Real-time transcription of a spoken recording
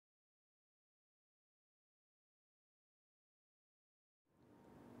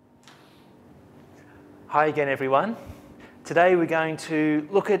Hi again, everyone. Today we're going to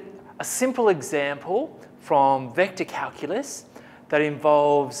look at a simple example from vector calculus that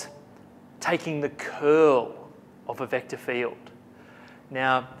involves taking the curl of a vector field.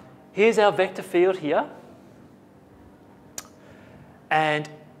 Now, here's our vector field here, and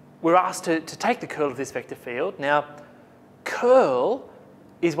we're asked to take the curl of this vector field. Now, curl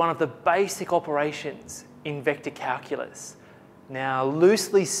is one of the basic operations in vector calculus. Now,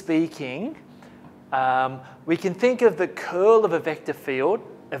 loosely speaking, we can think of the curl of a vector field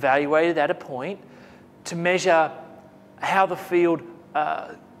evaluated at a point to measure how the field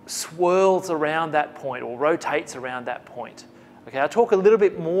swirls around that point or rotates around that point. Okay, I'll talk a little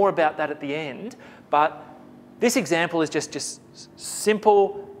bit more about that at the end, but this example is just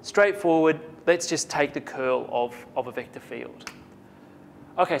simple, straightforward. Let's just take the curl of a vector field.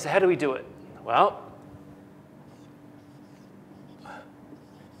 Okay, so how do we do it? Well,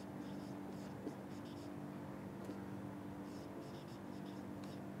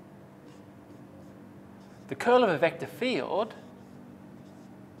 the curl of a vector field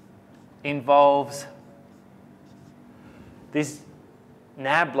involves this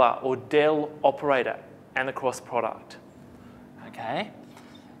nabla or del operator and the cross product. Okay?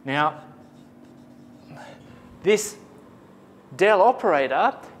 Now, this del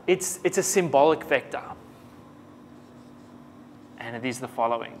operator, it's a symbolic vector, and it is the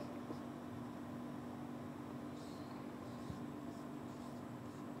following.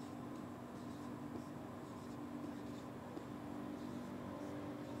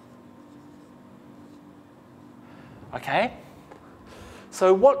 Okay,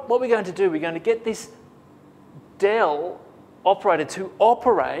 so what we're going to do, we're going to get this del operator to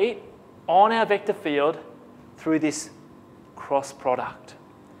operate on our vector field through this cross product.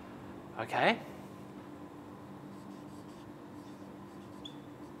 Okay?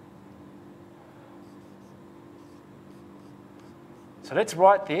 So let's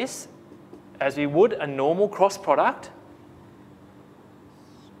write this as we would a normal cross product.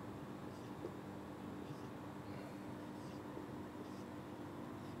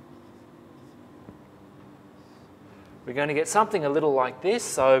 We're going to get something a little like this.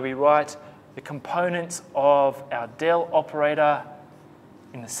 So we write the components of our del operator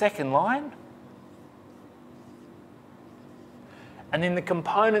in the second line, and then the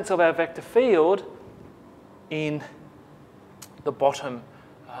components of our vector field in the bottom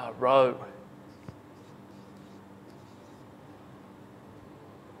row.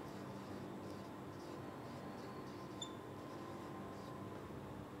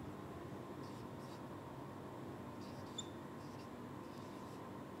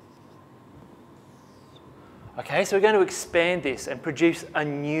 Okay, so we're going to expand this and produce a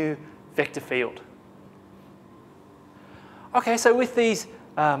new vector field. Okay, so with these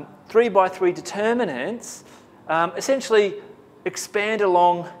 3 by 3 determinants, essentially expand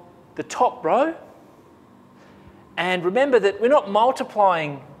along the top row. And remember that we're not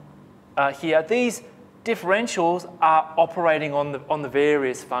multiplying here. These differentials are operating on the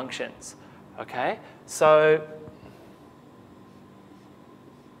various functions. Okay, so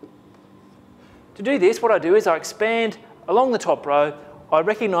to do this, what I do is I expand along the top row. I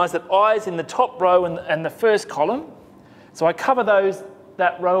recognise that I is in the top row and the first column. So I cover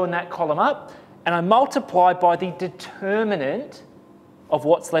that row and that column up, and I multiply by the determinant of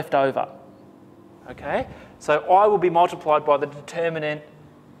what's left over. Okay? So I will be multiplied by the determinant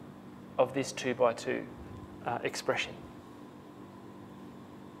of this 2 by 2 expression.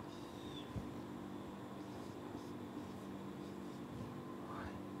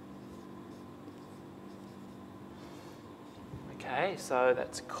 Okay, so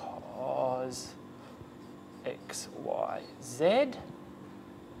that's cos x, y, z,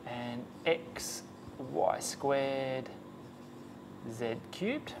 and x, y squared, z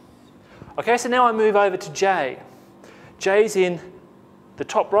cubed. Okay, so now I move over to j. J's in the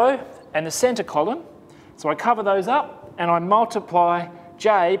top row and the centre column. So I cover those up and I multiply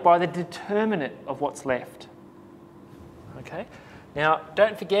j by the determinant of what's left. Okay, now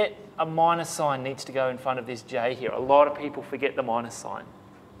don't forget, a minus sign needs to go in front of this j here. A lot of people forget the minus sign.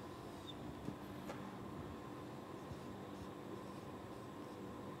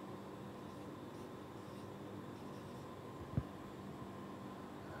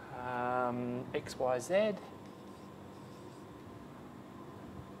 X, y, z,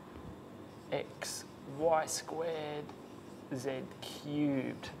 x, y squared, z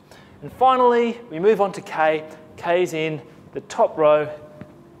cubed. And finally, we move on to k. K's in the top row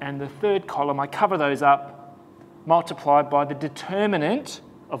and the third column. I cover those up, multiplied by the determinant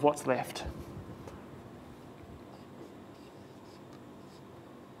of what's left.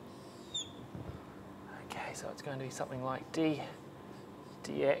 So it's going to be something like d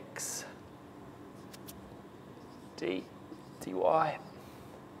dx d dy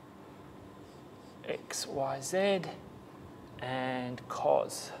x, y, z and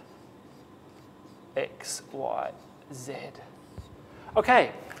cos x, y, z.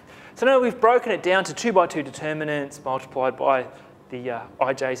 Okay, so now we've broken it down to 2 by 2 determinants multiplied by the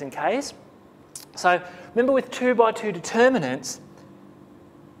ij's and k's. So remember, with 2 by 2 determinants,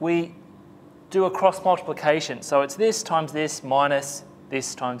 we do a cross multiplication. So it's this times this minus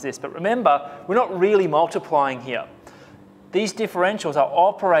this times this. But remember, we're not really multiplying here. These differentials are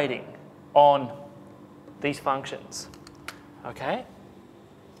operating on these functions, okay?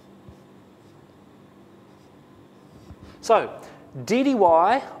 So d dy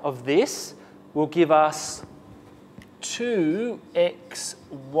of this will give us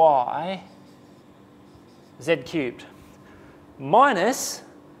 2xy z cubed minus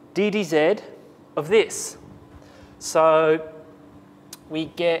d dz of this. So we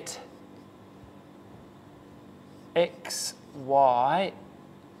get xy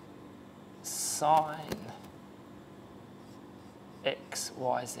sine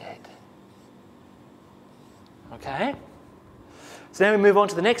xyz. Okay? So now we move on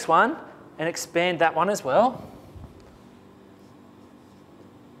to the next one and expand that one as well.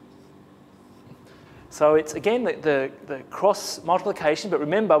 So it's again the cross multiplication, but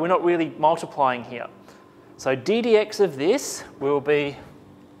remember, we're not really multiplying here. So d dx of this will be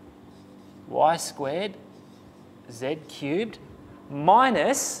y squared z cubed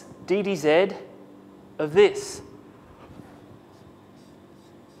minus d dz of this.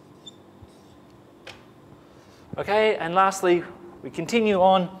 Okay, and lastly, we continue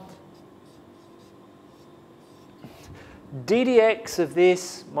on. D dx of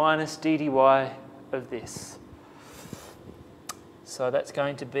this minus d dy of this. So that's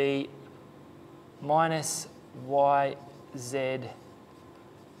going to be minus yz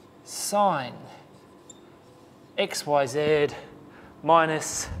sine xyz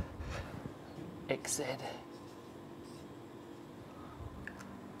minus xz.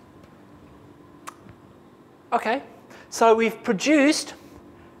 Okay, so we've produced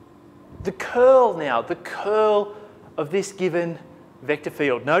the curl now, the curl of this given vector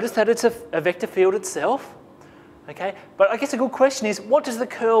field. Notice that it's a vector field itself, okay? But I guess a good question is, what does the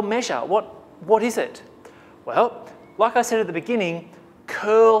curl measure? What is it? Well, like I said at the beginning,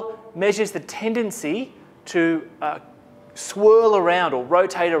 curl measures the tendency to swirl around or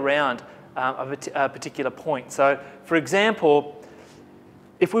rotate around a particular point. So, for example,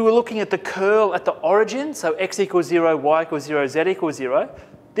 if we were looking at the curl at the origin, so x equals 0, y equals 0, z equals 0,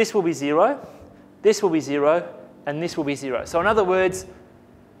 this will be 0, this will be 0, and this will be 0. So in other words,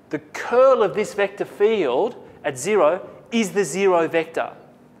 the curl of this vector field at 0 is the 0 vector.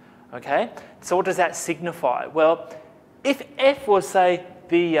 Okay? So what does that signify? Well, if f was, say,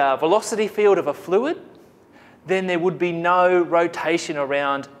 the velocity field of a fluid, then there would be no rotation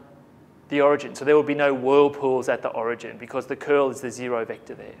around the origin. So there would be no whirlpools at the origin because the curl is the 0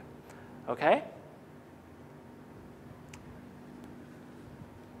 vector there. Okay?